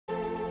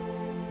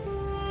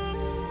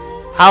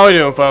How we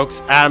doing,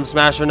 folks? Adam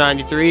Smasher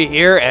 93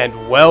 here,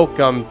 and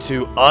welcome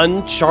to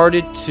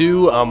Uncharted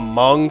 2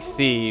 Among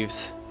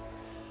Thieves.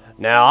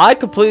 Now, I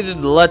completed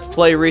the Let's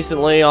Play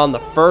recently on the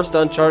first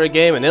Uncharted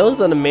game, and it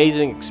was an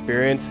amazing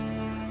experience.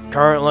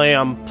 Currently,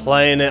 I'm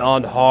playing it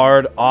on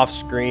hard,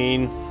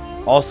 off-screen,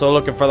 also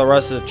looking for the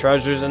rest of the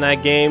treasures in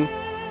that game.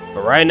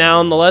 But right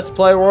now in the Let's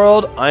Play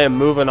world, I am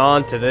moving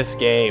on to this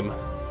game.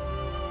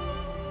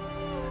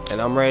 And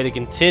I'm ready to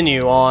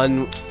continue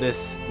on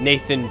this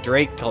Nathan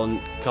Drake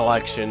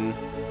collection.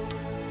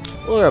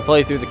 We're gonna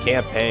play through the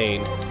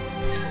campaign.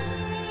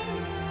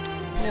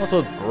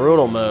 Also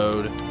brutal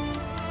mode. Or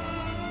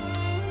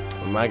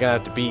am I gonna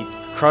have to beat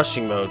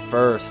crushing mode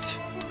first?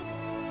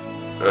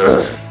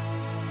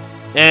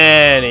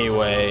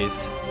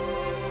 Anyways,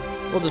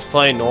 we'll just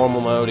play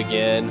normal mode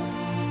again.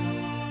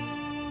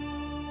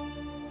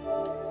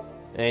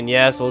 And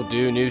yes, we'll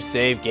do new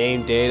save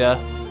game data.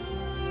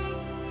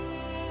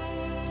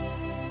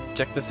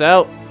 Check this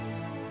out.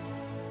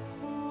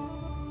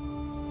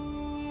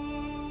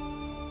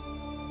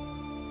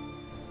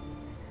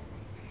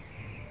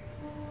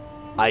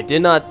 I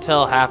did not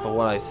tell half of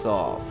what I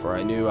saw, for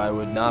I knew I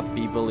would not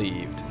be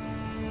believed.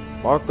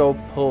 Marco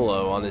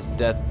Polo on his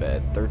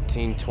deathbed,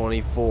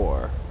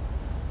 1324.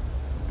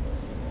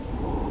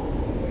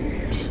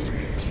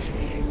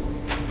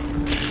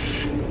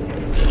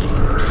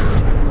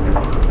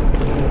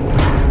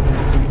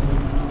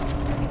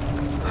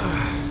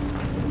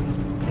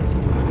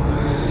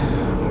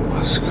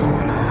 What's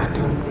going on?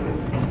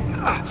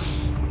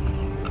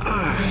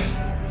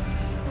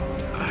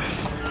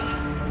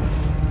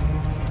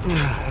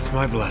 That's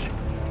my blood.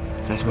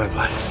 That's my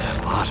blood. It's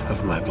a lot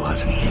of my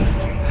blood.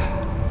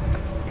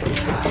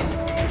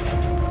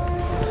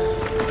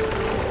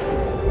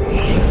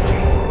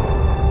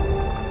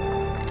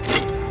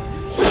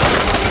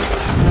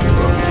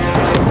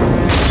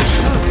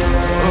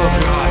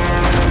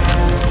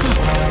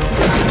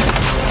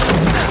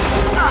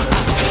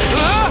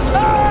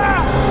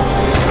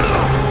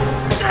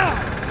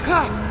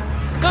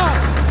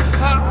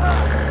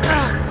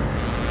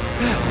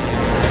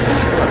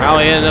 How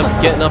he ended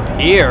up getting up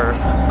here.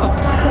 Oh,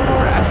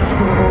 crap.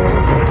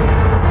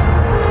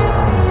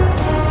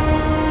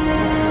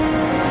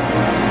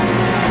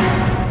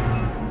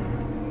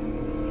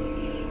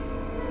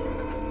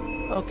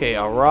 Okay,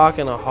 a rock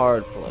in a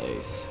hard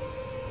place.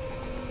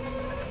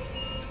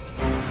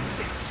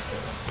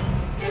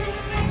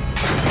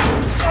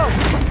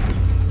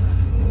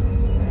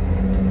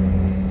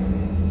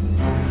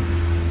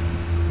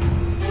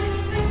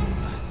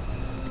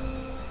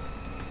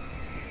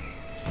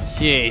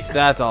 Jeez,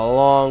 that's a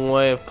long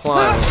way of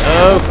climbing.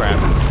 Oh, crap.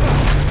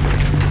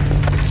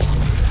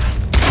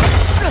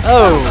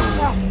 Oh!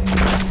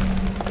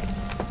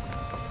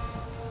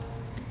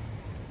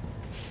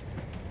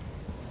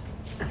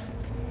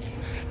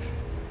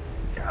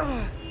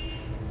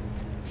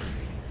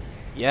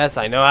 Yes,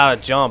 I know how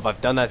to jump. I've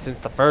done that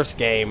since the first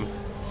game.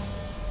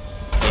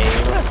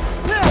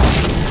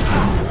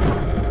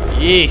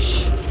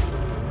 Yeesh.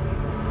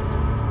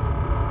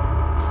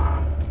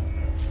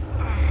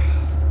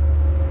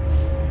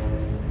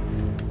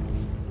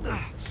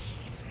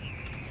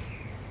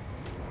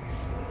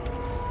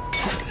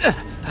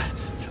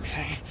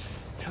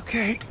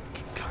 Okay,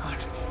 come on.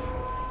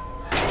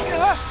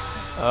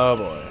 Oh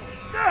boy.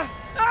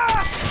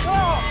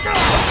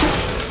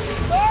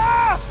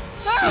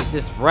 Jeez,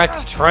 this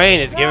wrecked train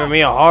is giving me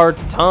a hard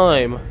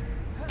time.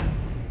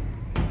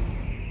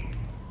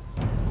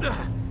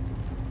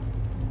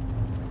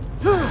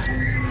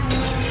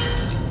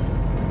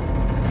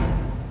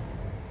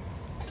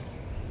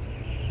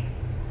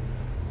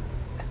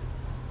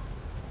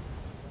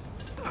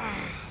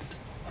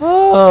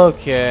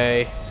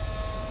 Okay.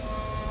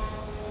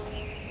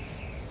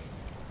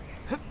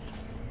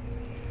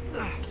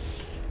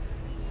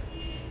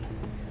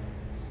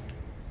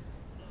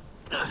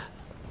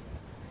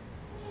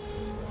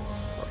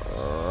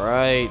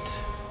 Right.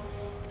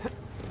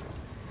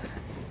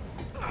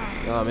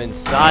 Now I'm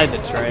inside the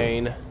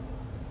train.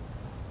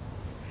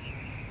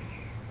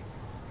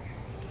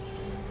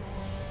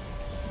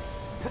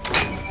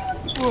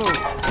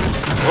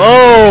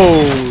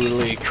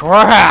 Holy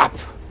crap!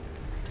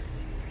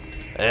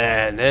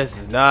 And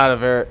this is not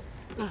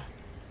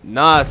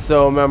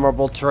so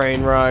memorable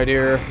train ride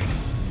here.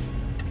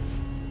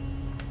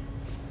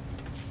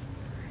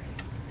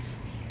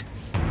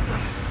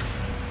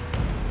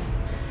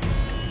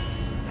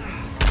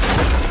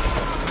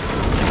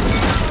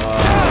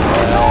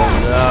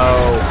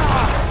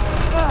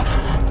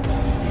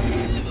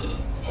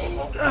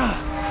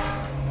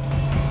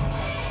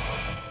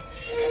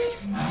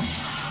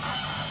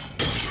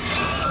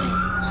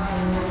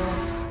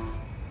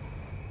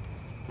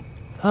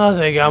 I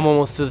think I'm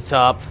almost to the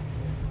top.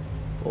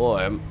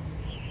 Boy,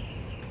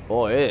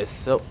 it is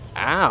so...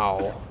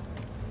 Ow.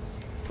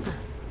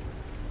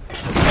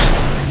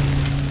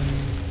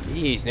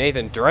 Jeez,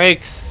 Nathan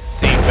Drake's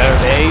seen better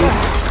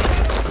days.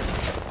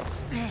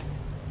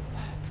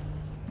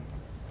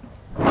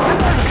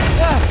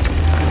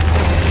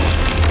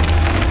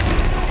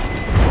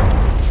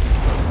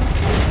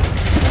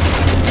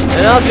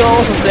 I was gonna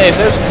also say, if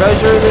there's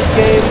treasure in this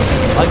game,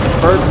 like the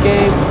first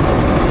game,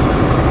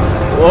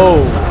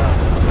 whoa.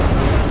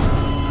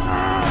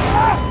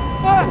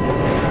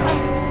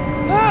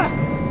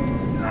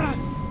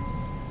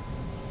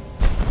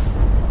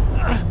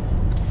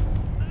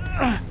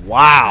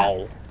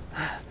 Wow.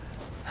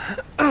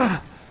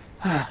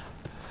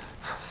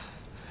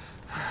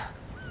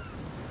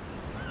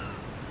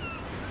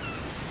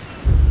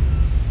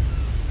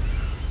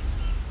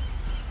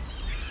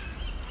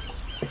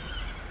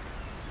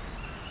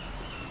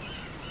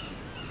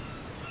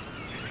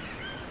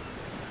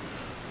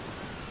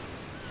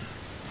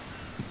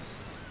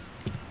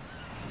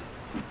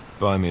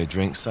 Buy me a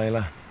drink,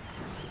 sailor.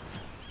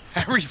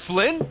 Harry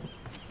Flynn?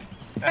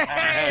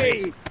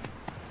 Hey!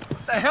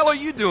 What the hell are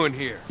you doing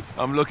here?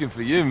 I'm looking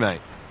for you, mate.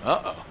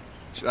 Uh-oh.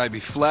 Should I be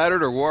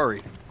flattered or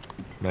worried?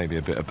 Maybe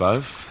a bit of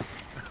both.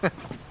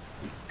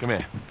 Come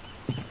here.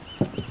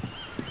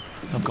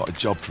 I've got a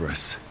job for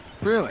us.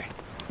 Really?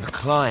 The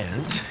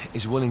client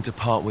is willing to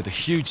part with a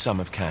huge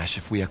sum of cash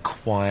if we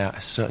acquire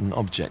a certain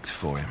object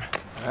for him.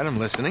 All right, I'm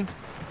listening.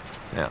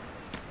 Now,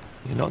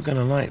 you're not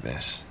gonna like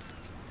this.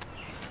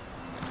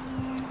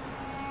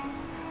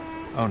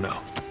 Oh, no.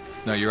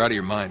 No, you're out of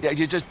your mind. Yeah,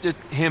 you just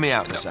hear me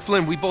out for a No, second.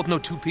 Flynn, we both know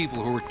 2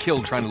 people who were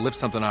killed trying to lift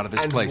something out of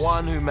this And place.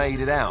 one who made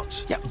it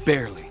out. Yeah,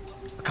 barely.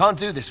 I can't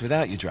do this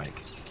without you,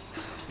 Drake.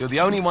 You're the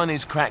only one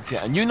who's cracked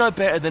it, and you know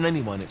better than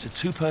anyone it's a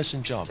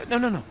 2-person job.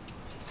 No.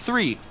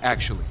 3,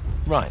 actually.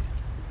 Right.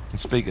 And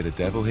speak of the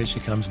devil, here she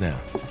comes now.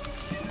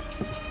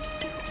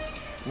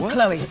 What?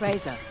 Chloe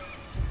Fraser.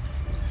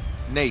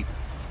 Nate.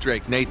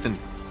 Drake. Nathan.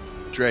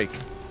 Drake.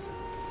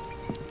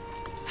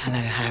 Hello,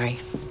 Harry.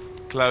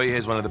 Chloe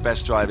here's one of the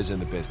best drivers in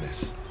the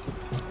business.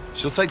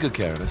 She'll take good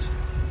care of us.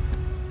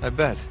 I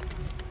bet.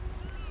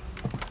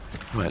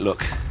 Right,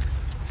 look.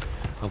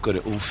 I've got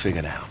it all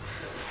figured out.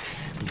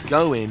 We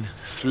go in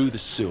through the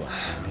sewer.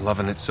 I'm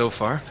loving it so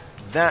far.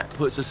 That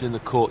puts us in the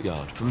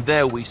courtyard. From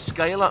there, we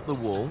scale up the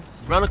wall,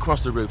 run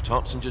across the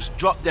rooftops, and just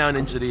drop down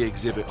into the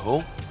exhibit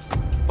hall.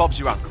 Bob's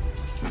your uncle.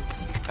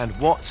 And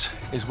what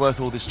is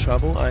worth all this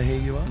trouble, I hear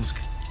you ask?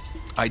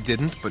 I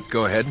didn't, but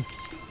go ahead.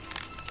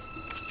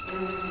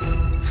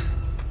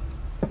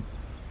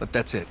 But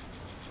that's it.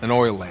 An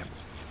oil lamp.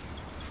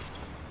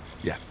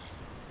 Yeah.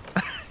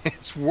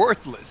 It's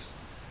worthless.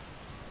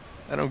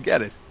 I don't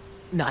get it.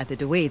 Neither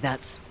do we.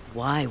 That's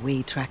why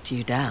we tracked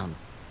you down.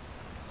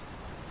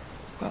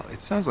 Well,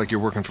 it sounds like you're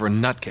working for a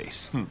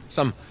nutcase.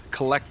 Some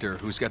collector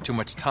who's got too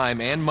much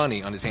time and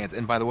money on his hands.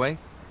 And by the way,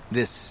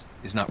 this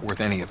is not worth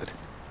any of it.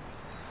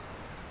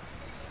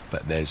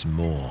 But there's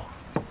more.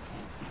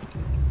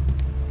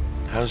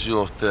 How's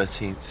your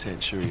 13th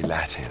century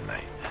Latin,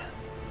 mate?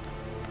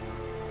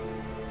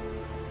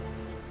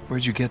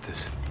 Where'd you get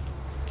this?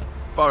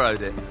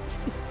 Borrowed it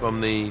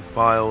from the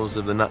files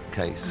of the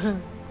nutcase.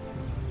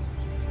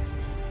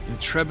 In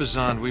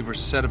Trebizond, we were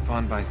set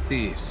upon by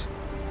thieves.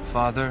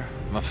 Father,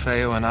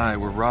 Maffeo, and I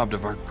were robbed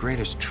of our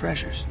greatest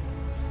treasures.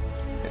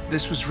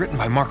 This was written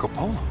by Marco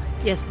Polo.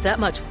 Yes, that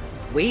much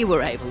we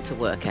were able to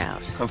work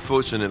out.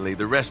 Unfortunately,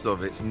 the rest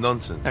of it's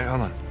nonsense. Hey,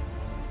 hold on.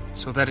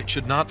 So that it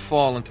should not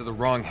fall into the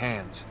wrong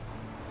hands,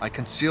 I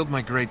concealed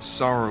my great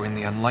sorrow in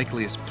the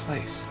unlikeliest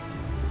place.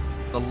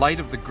 The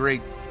light of the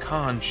great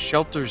Khan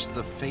shelters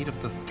the fate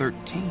of the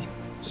 13.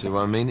 See what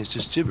I mean? It's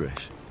just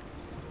gibberish.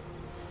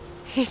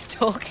 He's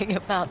talking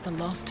about the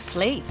lost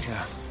fleet.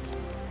 Yeah.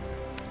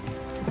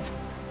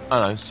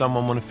 I know,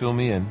 someone want to fill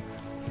me in?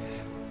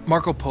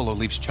 Marco Polo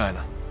leaves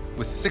China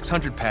with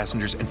 600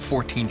 passengers and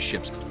 14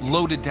 ships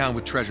loaded down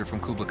with treasure from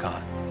Kublai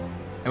Khan.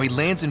 And he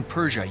lands in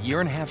Persia a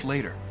year and a half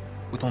later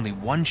with only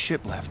 1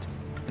 ship left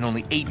and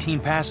only 18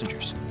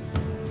 passengers.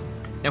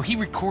 Now, he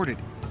recorded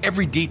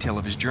every detail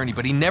of his journey,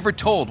 but he never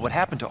told what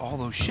happened to all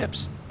those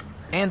ships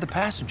and the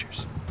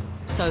passengers.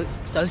 So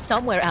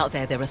somewhere out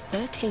there are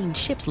 13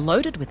 ships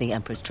loaded with the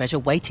Emperor's treasure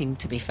waiting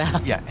to be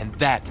found. Yeah, and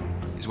that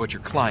is what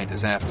your client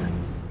is after.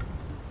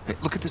 Hey,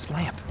 look at this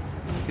lamp.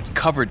 It's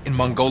covered in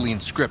Mongolian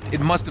script.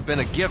 It must have been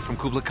a gift from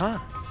Kublai Khan.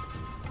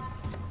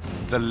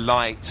 The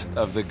light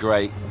of the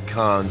great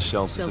Khan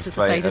shelters the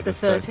fate of the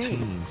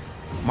 13.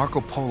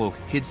 Marco Polo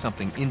hid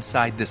something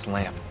inside this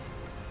lamp.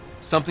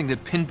 Something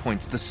that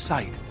pinpoints the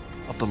site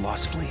of the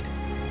lost fleet.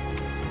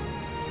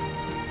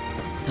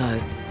 So,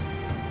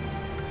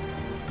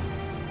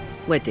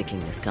 we're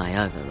dicking this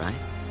guy over, right?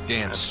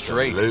 Damn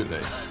straight. Absolutely.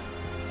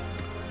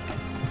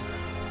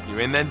 You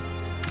in then?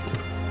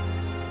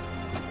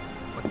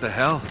 What the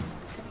hell?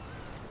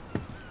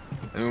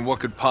 I mean, what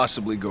could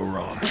possibly go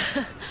wrong?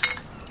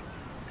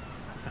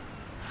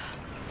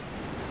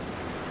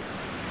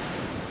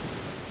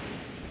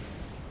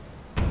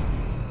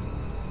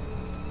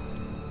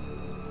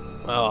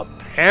 Well,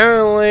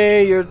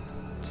 apparently you're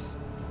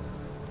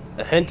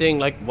hinting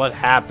like what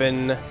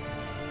happened.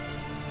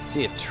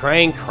 See a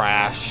train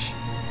crash.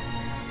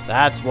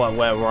 That's what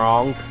went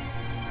wrong.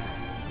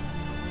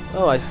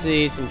 Oh, I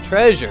see some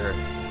treasure.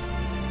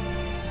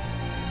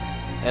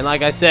 And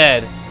like I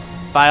said,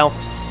 if I don't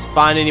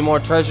find any more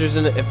treasures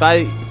in it, if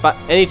I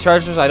any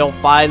treasures I don't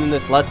find in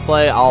this Let's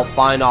Play, I'll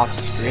find off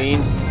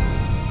screen.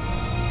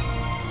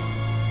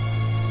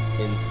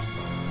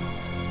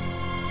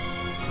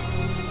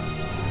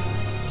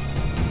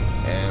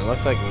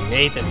 looks like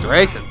Nathan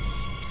Drake's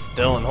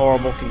still in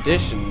horrible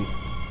condition.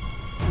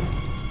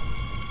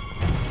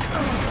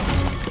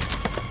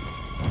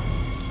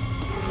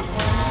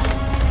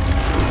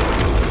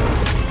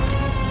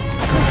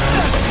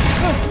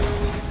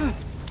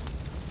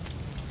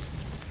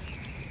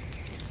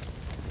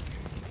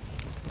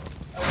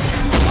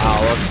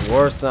 Wow, looks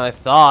worse than I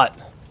thought.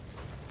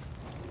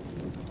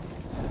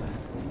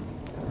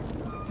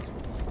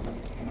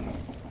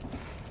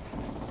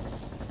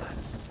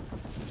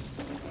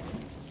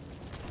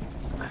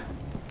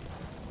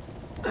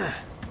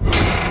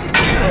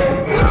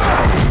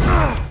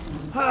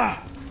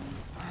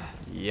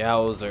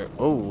 Yowzer.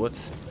 Oh,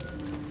 what's...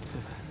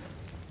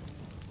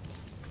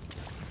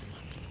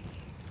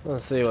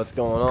 Let's see what's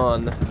going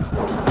on.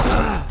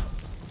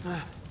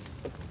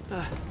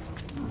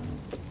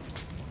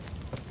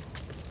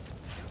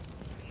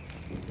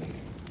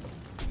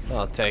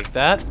 I'll take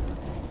that.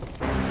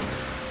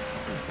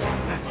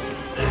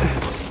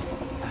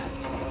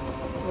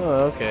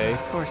 Oh, okay. Of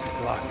course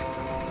it's locked.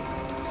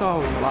 It's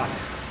always locked.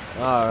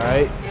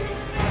 Alright.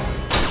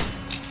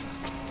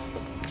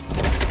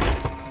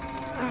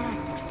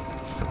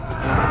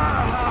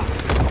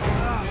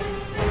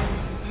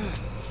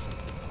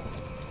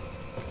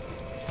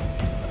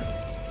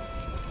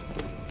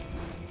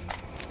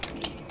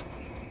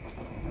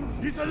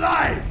 He's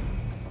alive!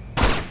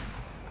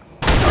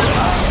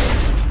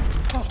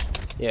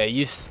 Yeah,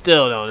 you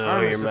still don't know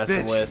who Karma's you're a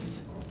messing bitch. with.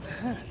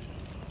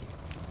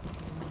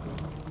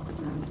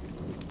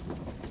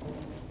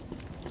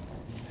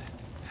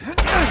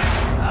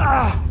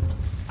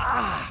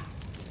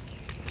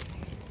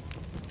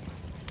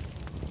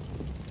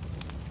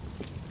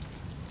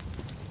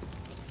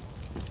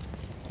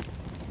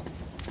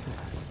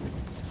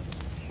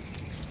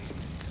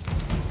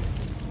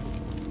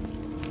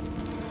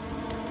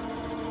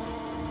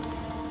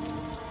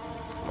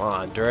 Come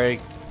on,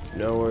 Drake.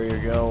 Know where you're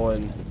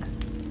going.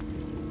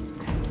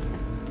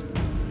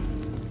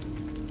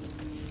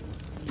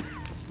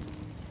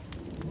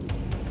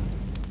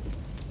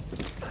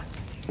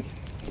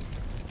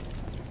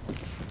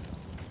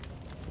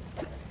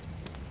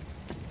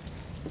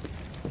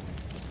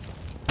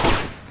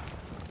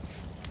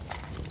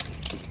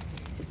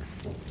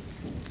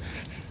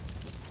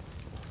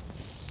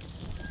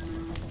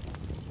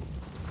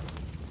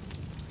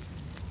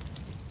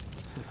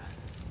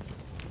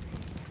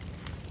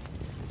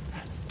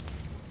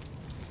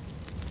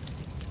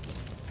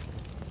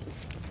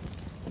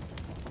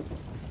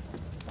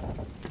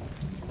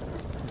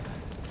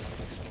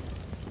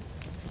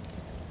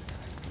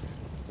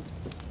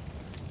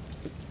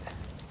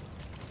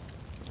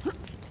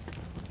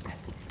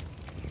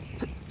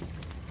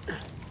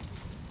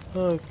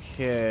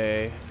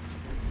 Okay.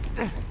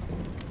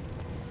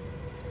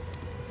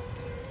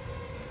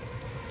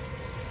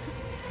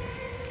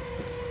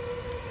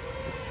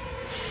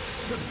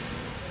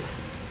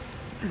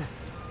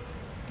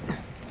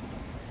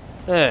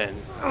 Man,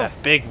 that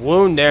big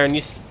wound there, and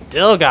you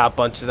still got a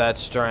bunch of that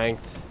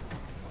strength.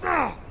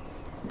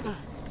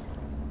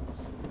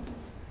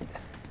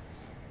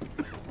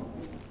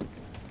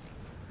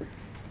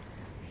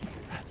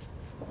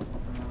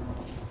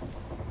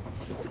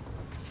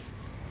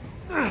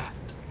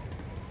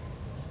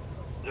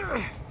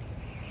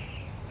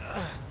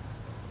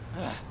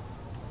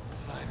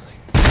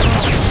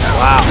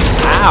 Wow,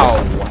 ow!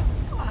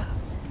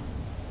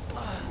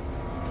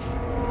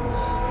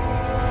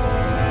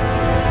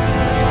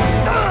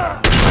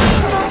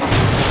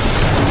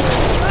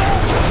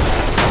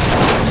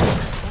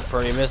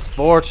 Pretty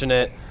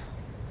misfortunate.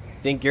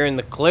 Think you're in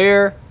the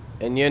clear,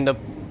 and you end up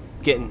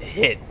getting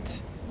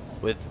hit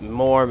with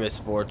more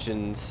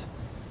misfortunes.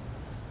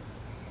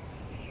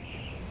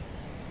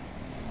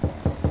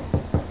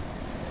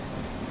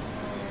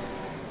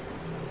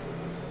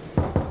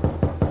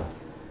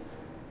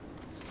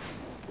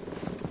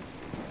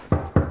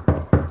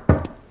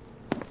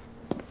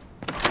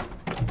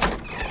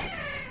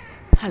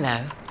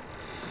 Hello.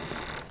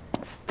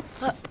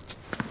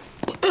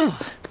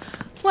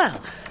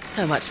 Well,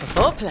 so much for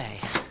foreplay.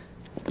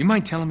 You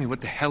mind telling me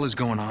what the hell is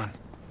going on?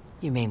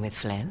 You mean with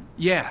Flynn?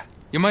 Yeah,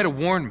 you might have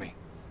warned me.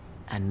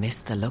 And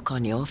missed the look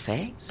on your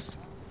face?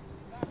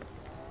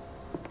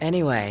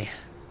 Anyway,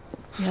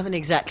 you haven't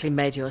exactly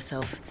made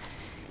yourself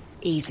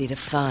easy to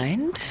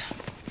find.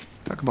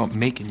 Talk about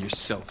making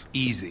yourself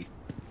easy.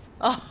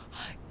 Oh,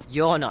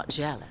 you're not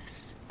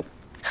jealous.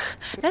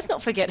 Let's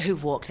not forget who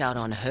walked out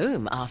on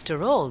whom.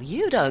 After all,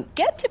 you don't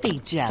get to be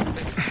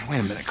jealous. Wait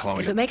a minute, Chloe.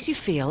 If it makes you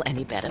feel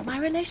any better, my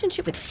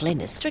relationship with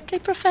Flynn is strictly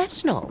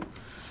professional.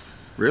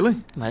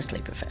 Really? Mostly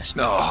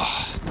professional.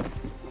 Oh,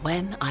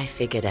 When I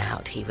figured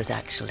out he was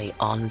actually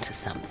on to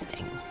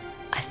something,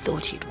 I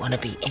thought you'd want to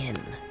be in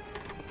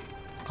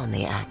on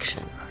the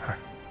action.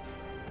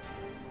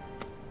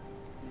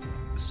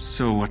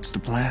 so what's the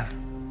plan?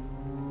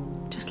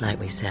 Just like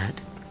we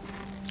said,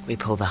 we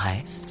pull the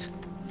heist,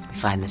 we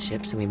find the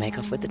ships, and we make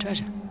off with the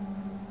treasure.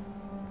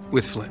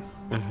 With Flynn?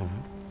 Mm-hmm.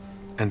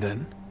 And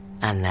then?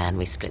 And then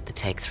we split the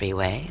take 3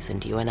 ways,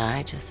 and you and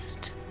I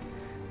just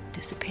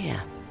disappear.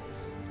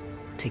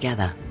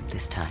 Together.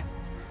 this time.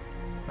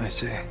 I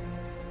see.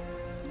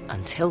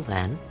 Until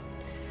then,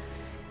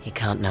 he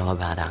can't know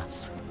about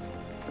us.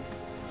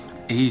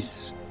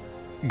 He's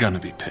gonna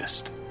be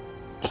pissed.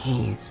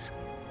 He's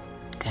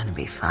gonna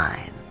be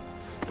fine.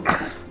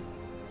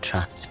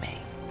 Trust me.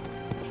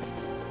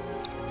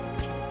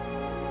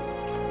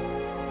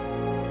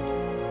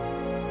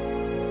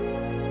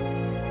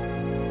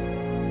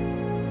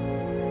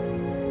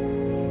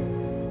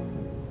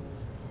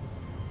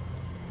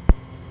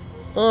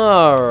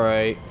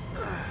 Alright.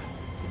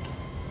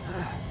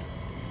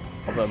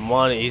 But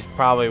one, he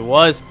probably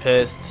was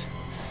pissed.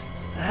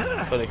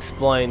 Could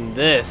explain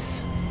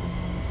this.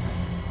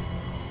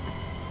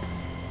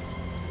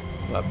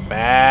 A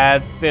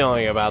bad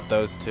feeling about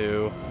those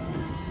two.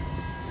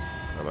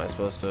 Am I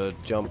supposed to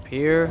jump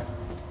here?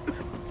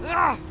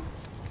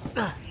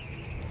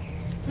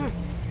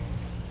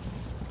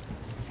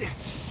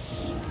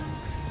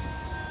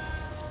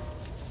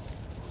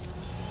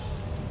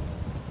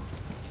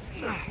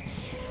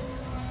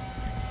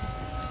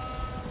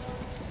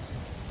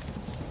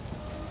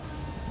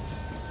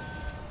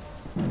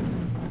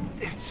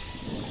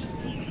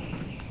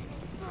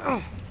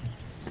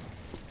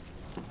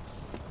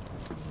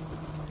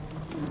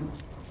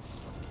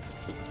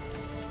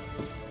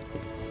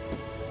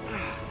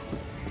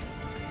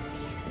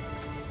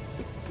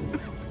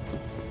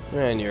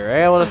 And you're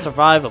able to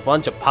survive a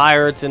bunch of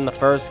pirates in the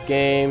first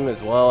game,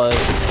 as well as...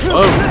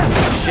 Oh,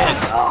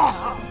 shit!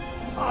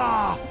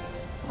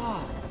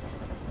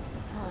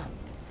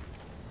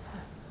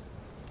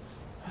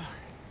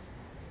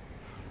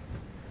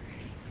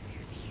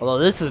 Although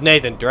this is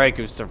Nathan Drake,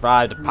 who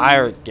survived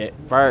pirate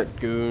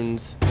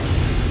goons,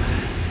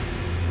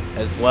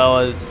 as well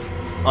as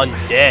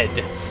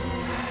undead.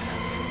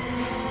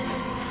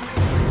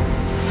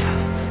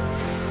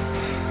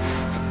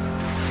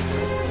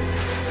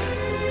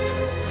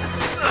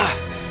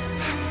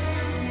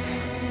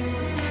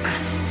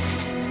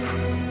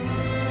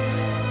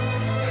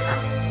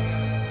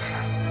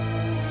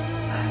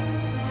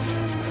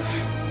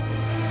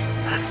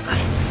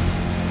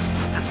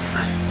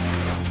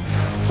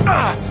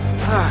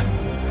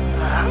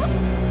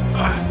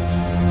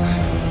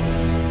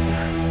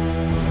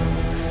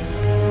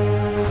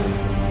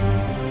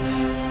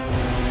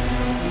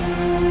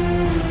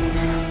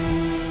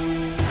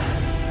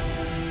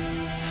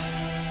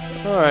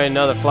 Alright,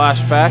 another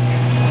flashback.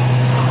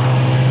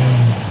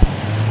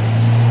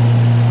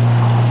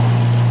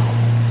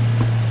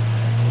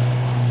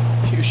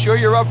 You sure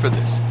you're up for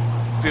this?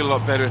 Feel a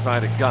lot better if I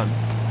had a gun.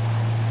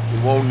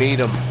 We won't need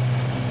them.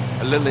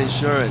 A little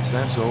insurance,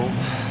 that's all.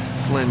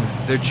 Flynn,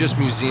 they're just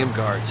museum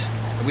guards.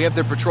 And we have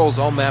their patrols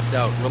all mapped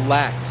out.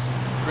 Relax.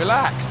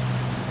 Relax.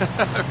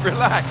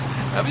 Relax.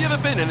 Have you ever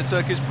been in a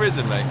Turkish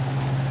prison, mate?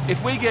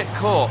 If we get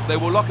caught, they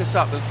will lock us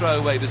up and throw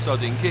away the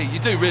sodding key. You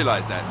do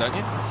realise that, don't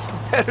you?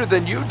 Better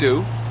than you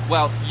do.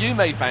 Well, you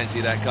may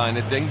fancy that kind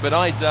of thing, but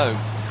I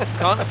don't.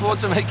 Can't afford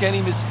to make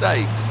any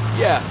mistakes.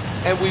 Yeah,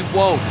 and we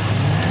won't.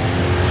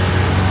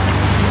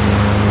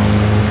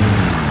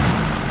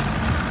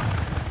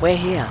 We're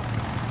here.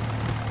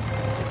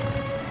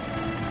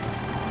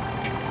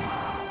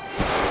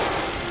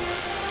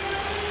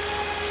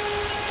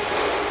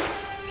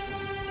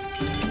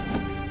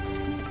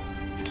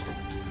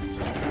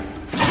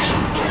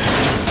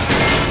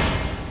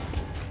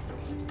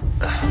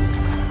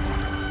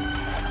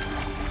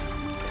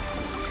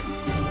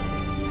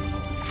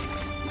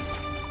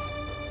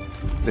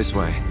 This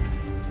way.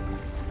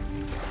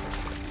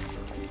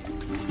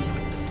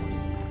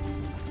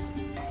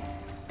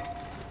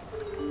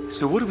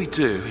 So what do we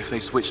do if they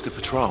switch the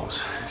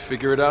patrols?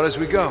 Figure it out as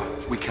we go.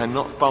 We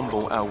cannot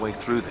fumble our way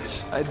through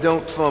this. I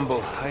don't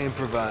fumble. I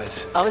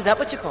improvise. Oh, is that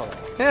what you call it?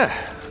 Yeah,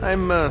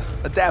 I'm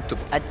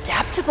adaptable.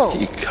 Adaptable.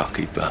 You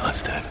cocky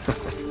bastard.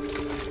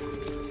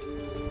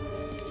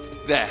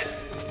 There.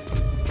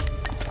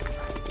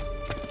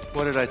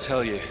 What did I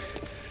tell you?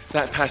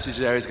 That passage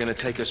there is going to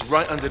take us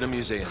right under the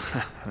museum.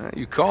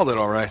 You called it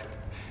all right.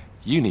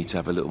 You need to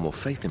have a little more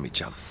faith in me,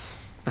 chum.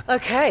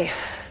 Okay,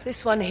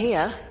 this one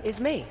here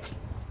is me.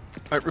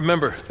 All right,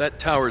 remember, that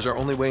tower is our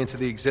only way into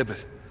the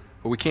exhibit.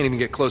 But we can't even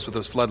get close with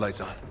those floodlights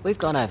on. We've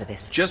gone over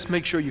this. Just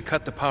make sure you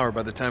cut the power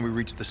by the time we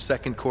reach the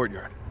second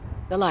courtyard.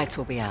 The lights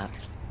will be out.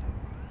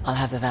 I'll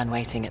have the van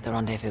waiting at the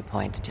rendezvous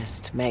point.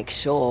 Just make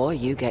sure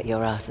you get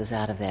your asses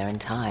out of there in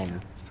time.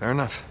 Fair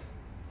enough.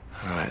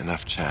 All right,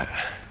 enough chat.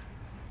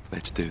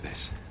 Let's do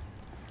this.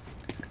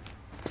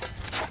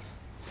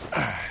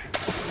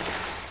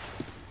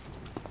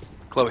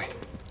 Chloe.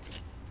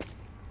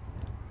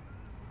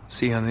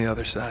 See you on the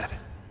other side.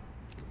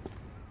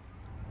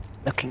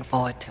 Looking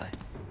forward to it.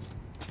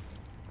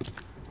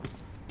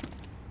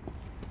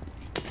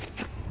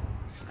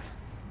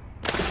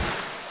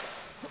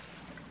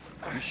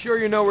 You sure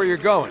you know where you're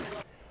going?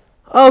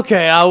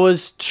 Okay, I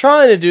was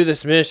trying to do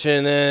this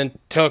mission and it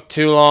took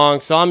too long,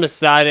 so I'm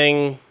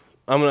deciding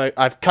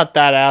I've cut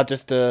that out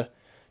just to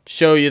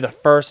show you the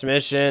first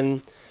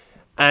mission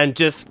and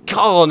just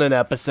call it an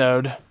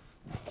episode.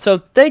 So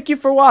thank you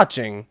for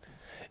watching.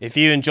 If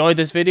you enjoyed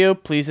this video,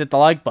 please hit the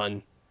like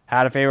button.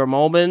 Had a favorite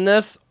moment in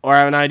this, or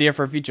have an idea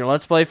for a future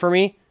Let's Play for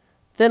me?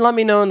 Then let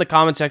me know in the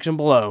comment section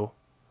below.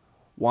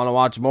 Want to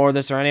watch more of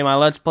this or any of my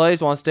Let's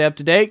Plays? Want to stay up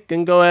to date?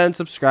 Then go ahead and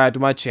subscribe to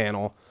my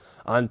channel.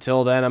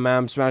 Until then, I'm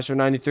Adam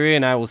Smasher93,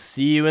 and I will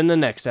see you in the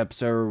next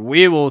episode.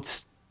 We will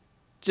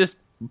just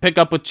pick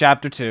up with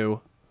Chapter 2.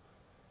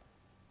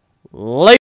 Later.